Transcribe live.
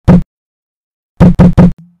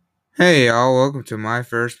Hey y'all, welcome to my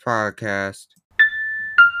first podcast.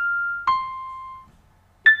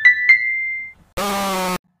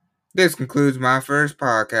 This concludes my first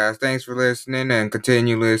podcast. Thanks for listening and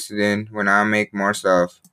continue listening when I make more stuff.